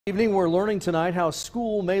Evening, we're learning tonight how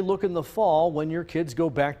school may look in the fall when your kids go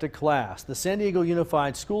back to class. The San Diego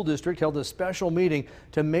Unified School District held a special meeting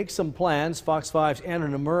to make some plans. Fox 5's Andrew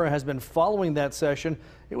Nomura has been following that session.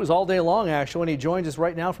 It was all day long, actually, and he joins us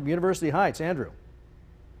right now from University Heights. Andrew.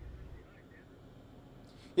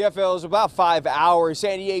 Yeah, Phil, it was about 5 hours.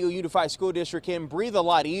 San Diego Unified School District can breathe a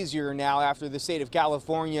lot easier now after the state of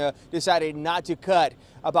California decided not to cut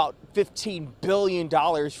about $15 billion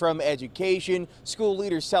from education. School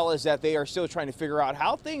leaders tell us that they are still trying to figure out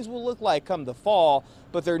how things will look like come the fall,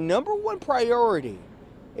 but their number one priority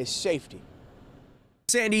is safety.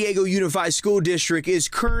 San Diego Unified School District is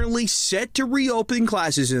currently set to reopen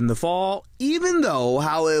classes in the fall, even though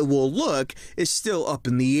how it will look is still up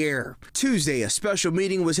in the air. Tuesday, a special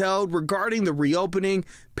meeting was held regarding the reopening.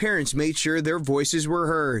 Parents made sure their voices were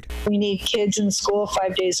heard. We need kids in school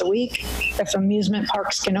 5 days a week. If amusement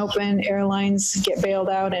parks can open, airlines get bailed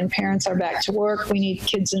out, and parents are back to work, we need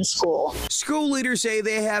kids in school. School leaders say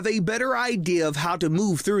they have a better idea of how to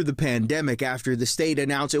move through the pandemic after the state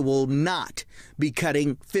announced it will not be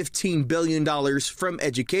cutting $15 billion from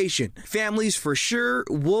education. Families for sure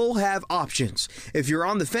will have options. If you're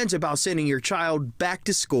on the fence about sending your child back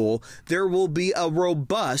to school, there will be a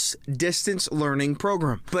robust distance learning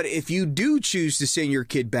program. But if you do choose to send your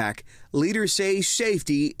kid back, leaders say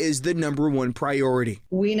safety is the number one priority.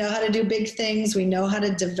 We know how to do big things. We know how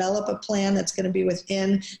to develop a plan that's going to be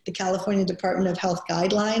within the California Department of Health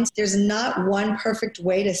guidelines. There's not one perfect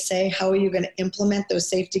way to say how are you going to implement those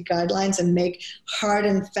safety guidelines and make hard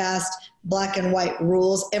and fast black and white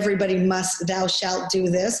rules. Everybody must, thou shalt do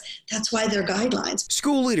this. That's why they're guidelines.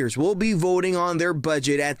 School leaders will be voting on their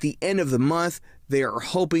budget at the end of the month. They are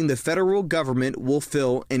hoping the federal government will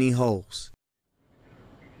fill any holes.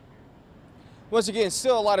 Once again,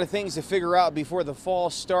 still a lot of things to figure out before the fall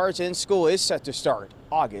starts, and school is set to start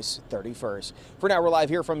August 31st. For now, we're live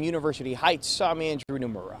here from University Heights. I'm Andrew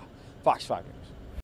Nomura, Fox 5 News.